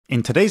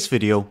In today's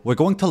video, we're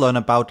going to learn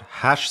about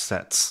hash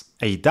sets,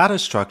 a data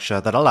structure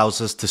that allows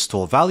us to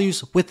store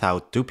values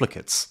without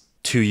duplicates.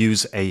 To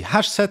use a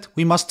hash set,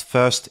 we must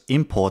first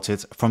import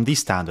it from the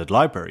standard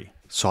library.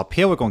 So up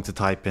here, we're going to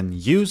type in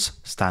use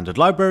standard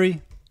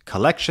library,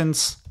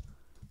 collections,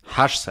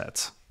 hash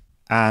set.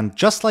 And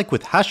just like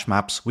with hash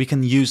maps, we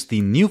can use the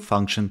new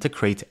function to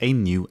create a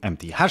new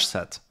empty hash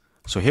set.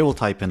 So here we'll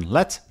type in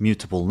let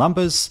mutable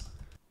numbers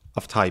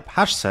of type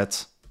hash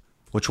set,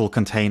 which will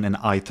contain an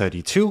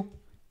i32,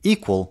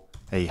 equal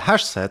a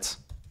hash set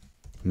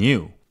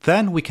new.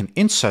 Then we can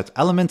insert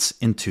elements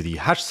into the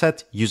hash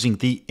set using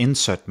the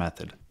insert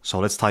method. So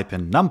let's type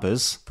in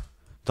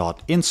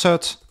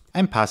numbers.insert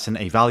and pass in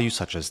a value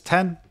such as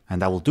 10,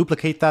 and I will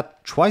duplicate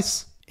that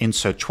twice,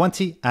 insert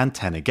 20 and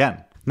 10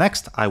 again.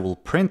 Next, I will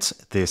print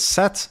this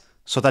set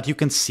so that you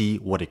can see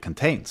what it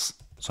contains.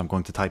 So I'm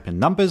going to type in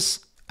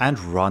numbers and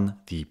run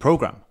the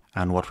program.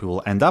 And what we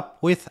will end up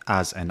with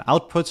as an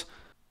output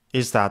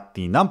is that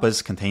the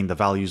numbers contain the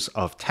values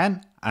of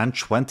 10 and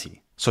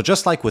 20. So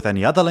just like with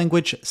any other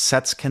language,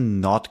 sets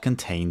cannot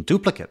contain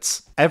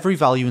duplicates. Every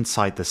value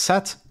inside the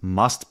set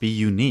must be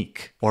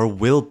unique or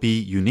will be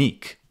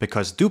unique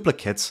because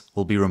duplicates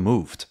will be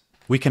removed.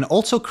 We can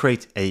also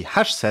create a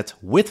hash set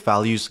with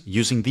values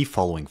using the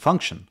following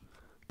function,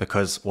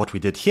 because what we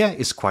did here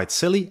is quite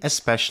silly,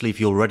 especially if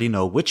you already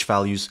know which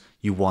values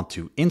you want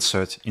to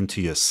insert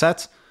into your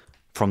set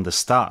from the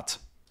start.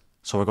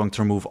 So we're going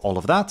to remove all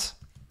of that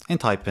and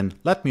type in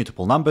let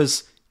mutable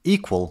numbers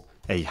equal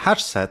a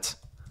hash set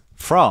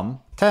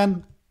from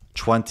 10,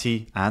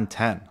 20, and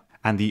 10.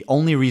 And the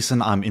only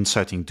reason I'm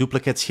inserting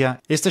duplicates here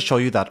is to show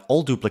you that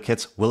all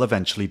duplicates will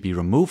eventually be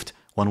removed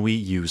when we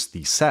use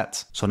the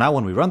set. So now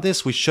when we run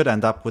this, we should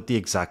end up with the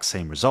exact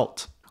same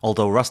result.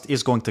 Although Rust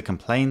is going to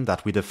complain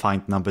that we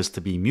defined numbers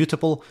to be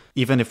mutable,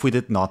 even if we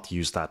did not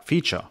use that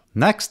feature.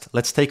 Next,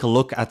 let's take a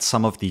look at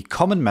some of the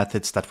common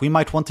methods that we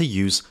might want to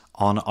use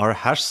on our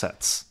hash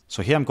sets.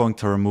 So here I'm going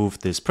to remove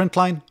this print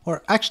line,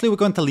 or actually we're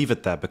going to leave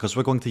it there because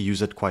we're going to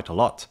use it quite a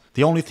lot.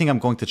 The only thing I'm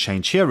going to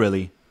change here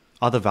really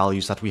are the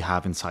values that we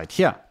have inside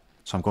here.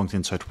 So I'm going to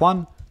insert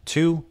 1,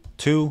 2,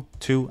 2,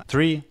 2,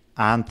 3,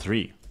 and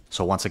 3.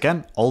 So once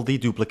again, all the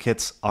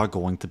duplicates are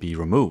going to be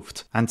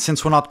removed. And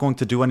since we're not going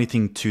to do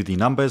anything to the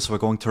numbers, we're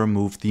going to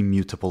remove the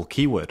mutable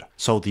keyword.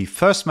 So the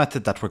first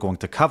method that we're going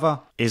to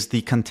cover is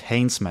the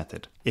contains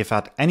method. If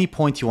at any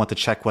point you want to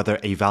check whether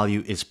a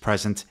value is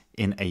present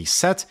in a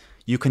set,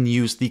 you can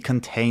use the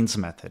contains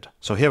method.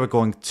 So here we're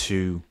going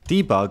to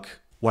debug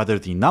whether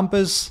the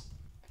numbers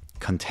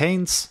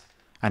contains,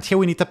 and here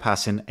we need to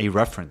pass in a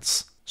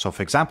reference. So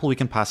for example, we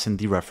can pass in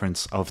the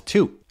reference of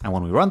 2. And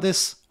when we run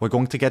this, we're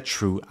going to get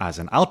true as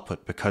an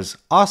output because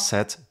our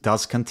set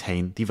does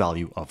contain the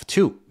value of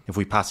 2. If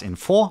we pass in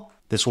 4,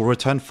 this will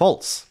return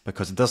false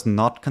because it does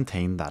not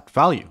contain that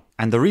value.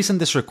 And the reason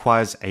this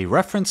requires a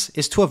reference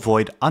is to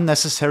avoid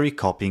unnecessary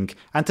copying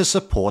and to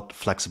support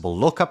flexible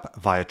lookup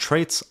via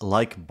traits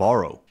like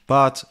borrow.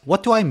 But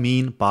what do I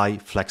mean by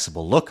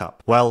flexible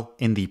lookup? Well,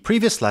 in the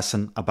previous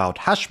lesson about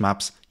hash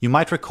maps, you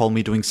might recall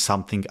me doing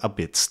something a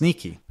bit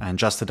sneaky. And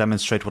just to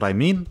demonstrate what I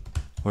mean,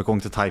 we're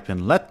going to type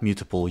in let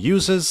mutable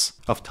users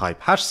of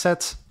type hash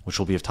set, which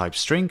will be of type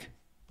string,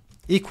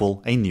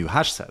 equal a new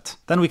hash set.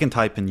 Then we can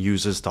type in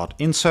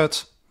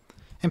users.insert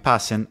and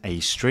pass in a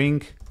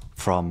string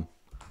from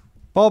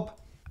Bob,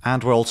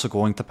 and we're also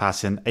going to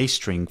pass in a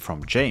string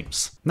from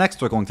James.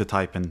 Next, we're going to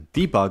type in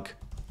debug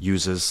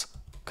users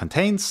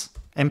contains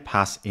and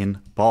pass in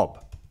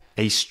Bob,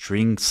 a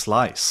string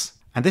slice.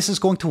 And this is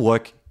going to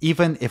work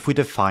even if we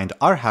defined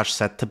our hash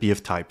set to be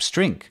of type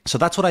string. So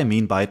that's what I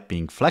mean by it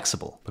being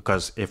flexible,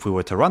 because if we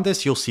were to run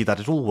this, you'll see that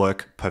it will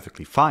work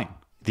perfectly fine.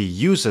 The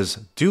users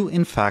do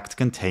in fact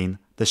contain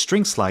the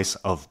string slice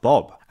of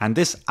Bob, and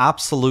this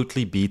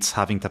absolutely beats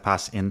having to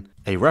pass in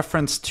a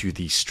reference to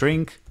the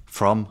string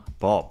from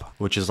Bob,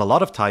 which is a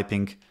lot of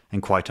typing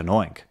and quite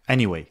annoying.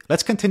 Anyway,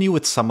 let's continue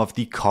with some of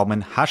the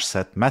common hash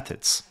set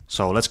methods.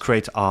 So let's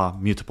create our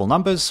mutable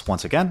numbers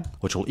once again,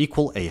 which will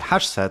equal a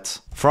hash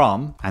set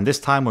from, and this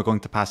time we're going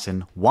to pass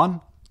in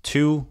 1,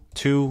 2,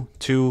 2,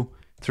 2,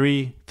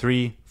 3,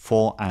 3,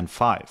 4, and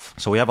 5.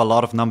 So we have a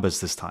lot of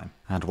numbers this time.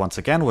 And once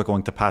again, we're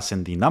going to pass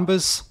in the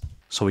numbers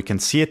so we can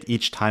see it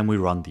each time we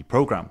run the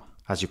program.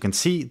 As you can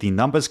see, the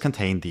numbers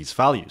contain these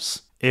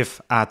values.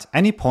 If at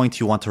any point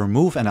you want to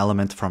remove an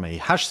element from a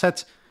hash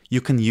set, you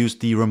can use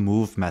the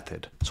remove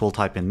method. So we'll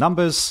type in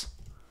numbers,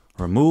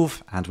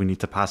 remove, and we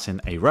need to pass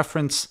in a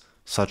reference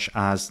such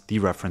as the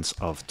reference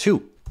of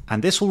 2.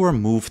 And this will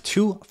remove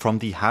 2 from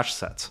the hash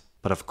set.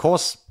 But of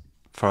course,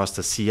 for us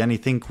to see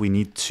anything, we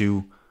need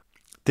to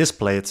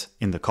display it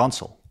in the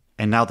console.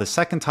 And now the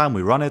second time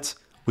we run it,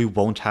 we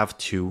won't have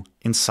 2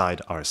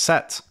 inside our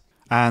set.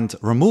 And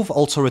remove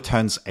also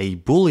returns a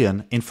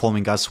boolean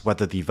informing us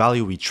whether the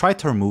value we tried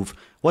to remove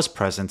was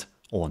present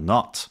or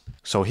not.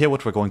 So here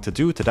what we're going to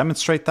do to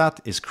demonstrate that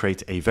is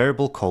create a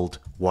variable called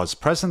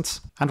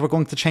wasPresent, and we're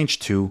going to change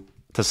 2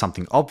 to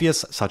something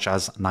obvious such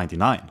as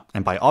 99.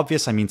 And by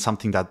obvious I mean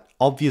something that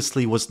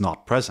obviously was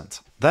not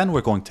present. Then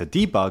we're going to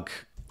debug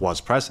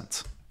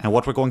wasPresent. And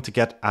what we're going to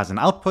get as an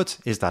output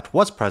is that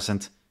what's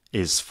present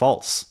is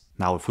false.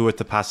 Now, if we were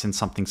to pass in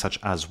something such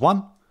as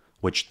 1,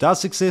 which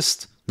does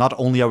exist, not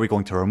only are we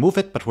going to remove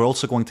it, but we're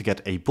also going to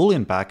get a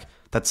Boolean back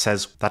that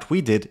says that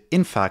we did,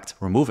 in fact,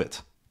 remove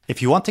it.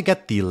 If you want to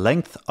get the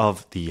length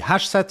of the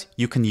hash set,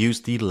 you can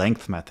use the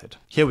length method.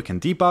 Here we can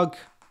debug,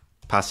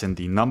 pass in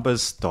the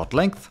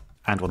numbers.length,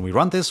 and when we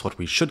run this, what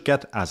we should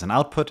get as an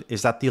output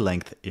is that the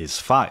length is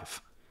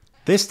 5.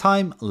 This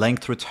time,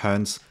 length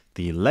returns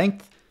the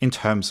length in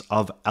terms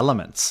of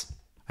elements.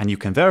 And you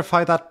can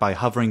verify that by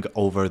hovering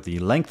over the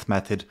length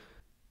method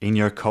in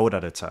your code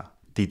editor.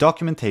 The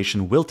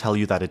documentation will tell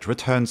you that it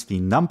returns the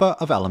number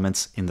of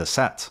elements in the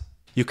set.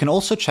 You can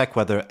also check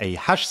whether a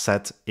hash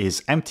set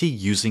is empty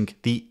using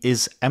the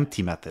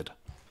isEmpty method.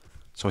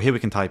 So here we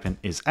can type in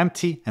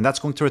isEmpty, and that's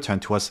going to return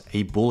to us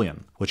a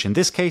Boolean, which in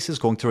this case is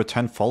going to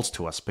return false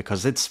to us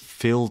because it's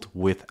filled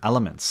with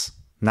elements.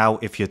 Now,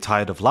 if you're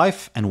tired of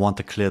life and want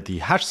to clear the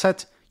hash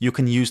set, you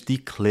can use the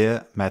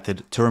clear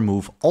method to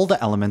remove all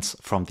the elements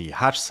from the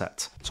hash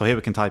set. So here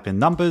we can type in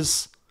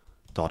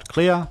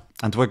numbers.clear,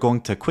 and we're going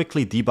to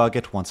quickly debug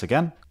it once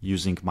again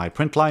using my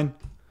print line.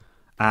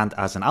 And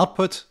as an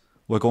output,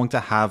 we're going to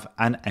have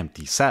an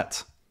empty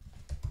set.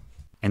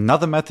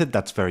 Another method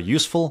that's very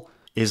useful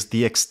is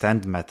the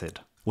extend method,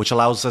 which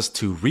allows us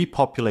to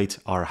repopulate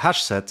our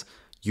hash set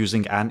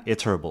using an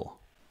iterable.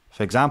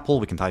 For example,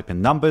 we can type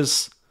in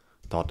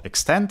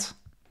numbers.extend,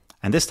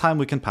 and this time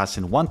we can pass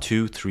in 1,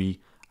 2, 3,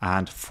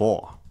 and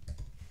 4.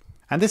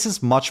 And this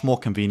is much more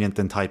convenient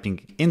than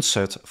typing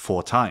insert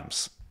 4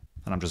 times.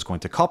 And I'm just going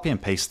to copy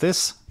and paste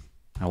this.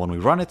 And when we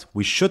run it,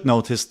 we should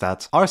notice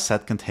that our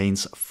set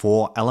contains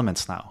 4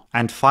 elements now.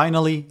 And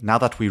finally, now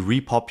that we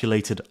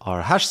repopulated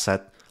our hash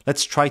set,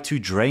 let's try to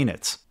drain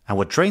it. And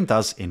what drain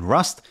does in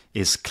Rust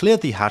is clear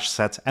the hash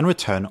set and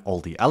return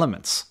all the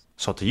elements.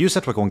 So to use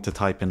it, we're going to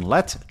type in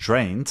let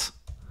drained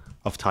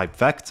of type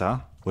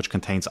vector, which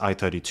contains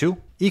i32,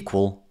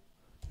 equal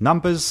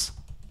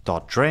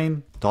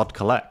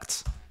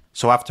numbers.drain.collect.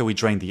 So after we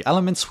drain the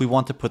elements, we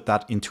want to put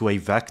that into a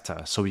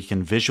vector so we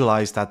can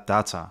visualize that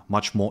data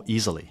much more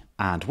easily.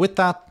 And with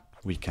that,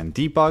 we can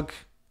debug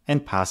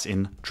and pass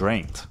in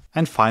drained.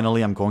 And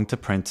finally, I'm going to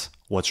print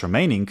what's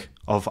remaining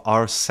of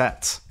our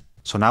set.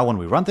 So now when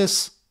we run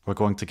this, we're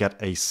going to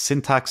get a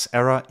syntax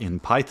error in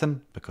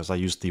Python because I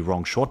used the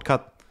wrong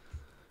shortcut.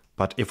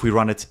 But if we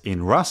run it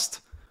in Rust,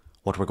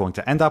 what we're going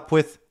to end up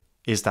with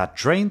is that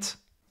drained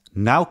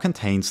now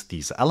contains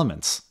these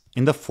elements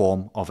in the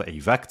form of a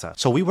vector.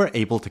 So we were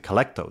able to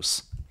collect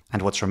those.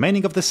 And what's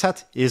remaining of the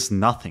set is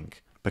nothing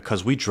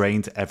because we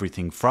drained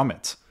everything from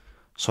it.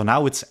 So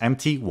now it's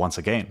empty once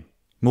again.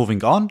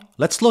 Moving on,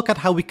 let's look at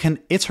how we can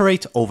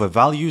iterate over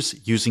values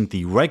using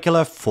the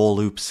regular for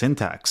loop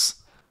syntax.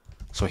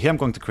 So here I'm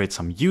going to create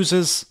some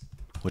users,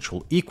 which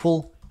will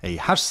equal a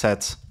hash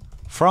set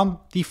from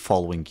the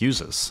following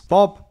users: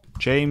 Bob,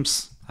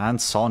 James,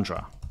 and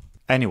Sandra.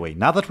 Anyway,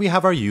 now that we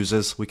have our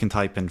users, we can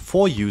type in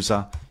for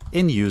user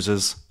in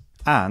users,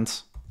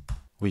 and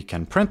we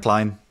can print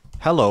line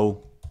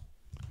hello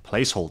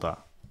placeholder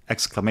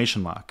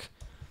exclamation mark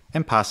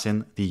and pass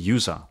in the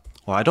user.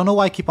 Or I don't know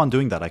why I keep on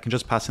doing that. I can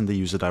just pass in the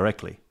user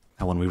directly.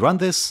 And when we run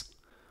this,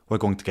 we're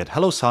going to get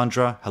hello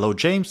Sandra, hello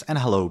James, and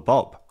hello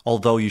Bob.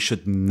 Although you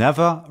should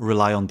never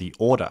rely on the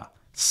order.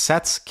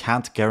 Sets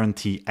can't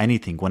guarantee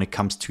anything when it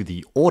comes to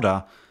the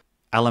order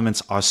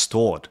elements are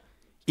stored.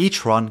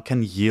 Each run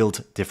can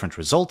yield different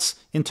results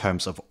in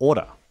terms of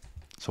order.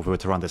 So if we were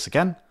to run this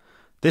again,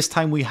 this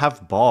time we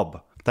have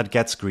Bob that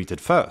gets greeted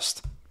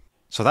first.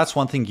 So that's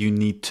one thing you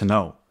need to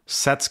know.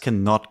 Sets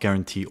cannot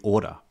guarantee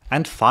order.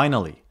 And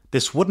finally,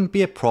 this wouldn't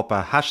be a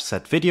proper hash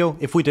set video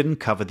if we didn't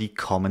cover the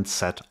comment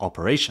set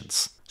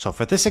operations. So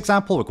for this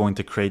example, we're going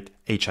to create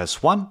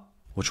hs1,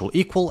 which will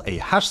equal a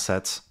hash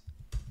set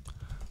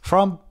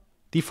from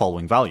the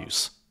following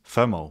values.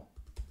 Thermo.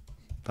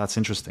 That's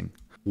interesting.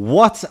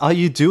 What are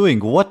you doing?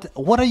 What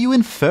are you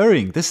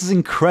inferring? This is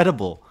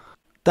incredible.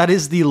 That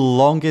is the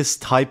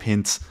longest type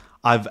hint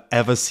I've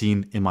ever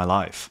seen in my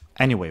life.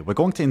 Anyway, we're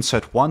going to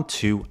insert 1,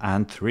 2,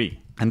 and 3.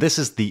 And this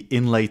is the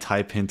inlay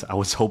type hint I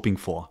was hoping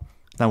for.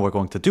 Then we're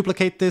going to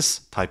duplicate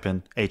this, type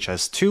in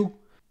hs2,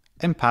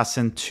 and pass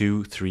in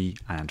 2, 3,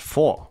 and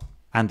 4.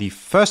 And the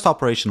first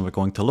operation we're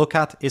going to look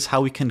at is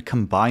how we can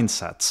combine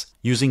sets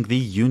using the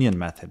union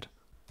method.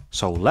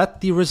 So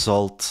let the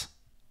result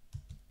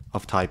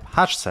of type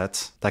hash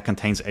set that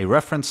contains a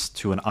reference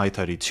to an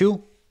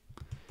i32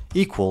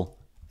 equal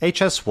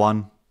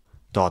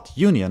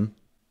hs1.union,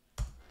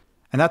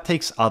 and that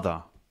takes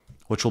other,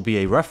 which will be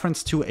a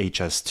reference to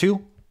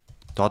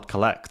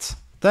hs2.collect.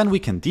 Then we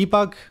can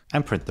debug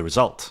and print the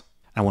result.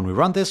 And when we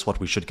run this, what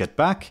we should get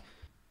back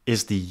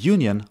is the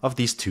union of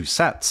these two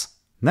sets.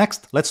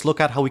 Next, let's look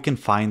at how we can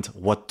find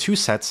what two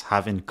sets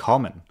have in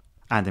common.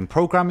 And in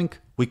programming,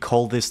 we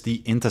call this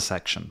the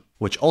intersection,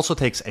 which also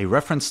takes a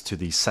reference to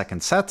the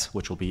second set,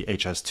 which will be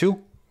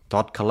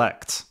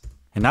hs2.collect.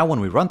 And now when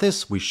we run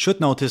this, we should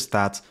notice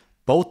that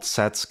both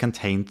sets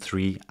contain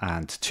 3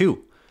 and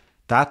 2.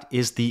 That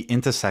is the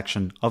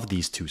intersection of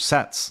these two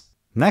sets.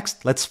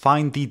 Next, let's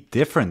find the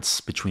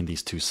difference between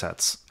these two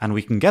sets. And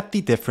we can get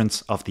the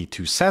difference of the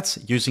two sets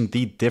using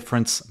the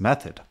difference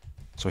method.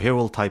 So here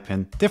we'll type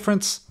in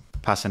difference,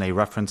 pass in a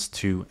reference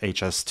to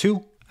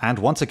HS2, and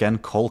once again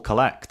call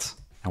collect.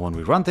 And when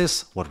we run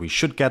this, what we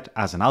should get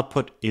as an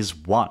output is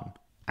 1.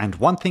 And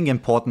one thing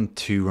important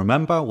to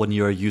remember when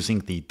you're using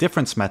the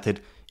difference method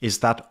is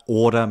that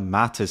order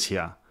matters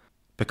here.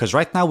 Because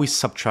right now we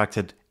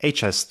subtracted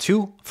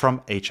HS2 from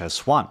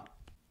HS1.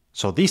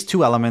 So these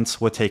two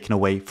elements were taken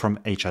away from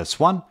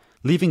HS1,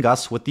 leaving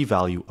us with the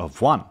value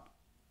of 1.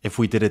 If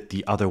we did it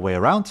the other way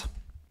around,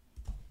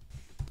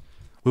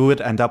 we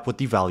would end up with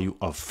the value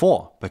of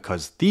 4,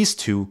 because these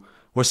two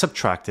were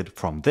subtracted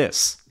from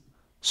this.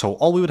 So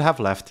all we would have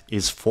left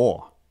is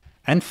 4.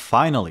 And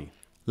finally,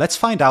 let's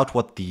find out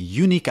what the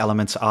unique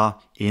elements are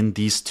in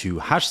these two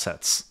hash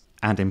sets.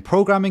 And in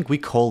programming, we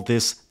call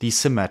this the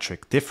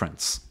symmetric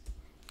difference.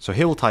 So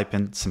here we'll type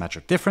in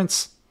symmetric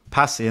difference,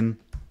 pass in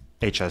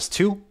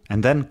HS2,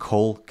 and then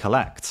call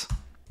collect.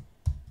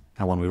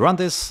 And when we run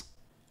this,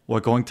 we're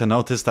going to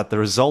notice that the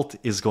result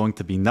is going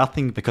to be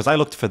nothing because I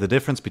looked for the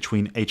difference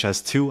between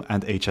HS2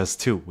 and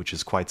HS2, which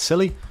is quite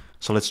silly.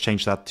 So let's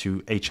change that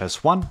to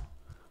HS1,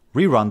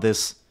 rerun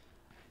this,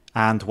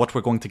 and what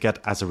we're going to get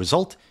as a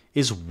result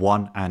is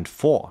 1 and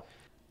 4.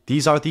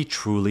 These are the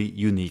truly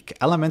unique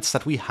elements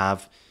that we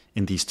have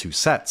in these two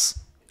sets.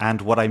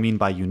 And what I mean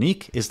by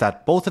unique is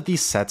that both of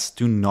these sets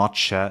do not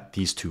share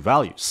these two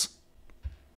values.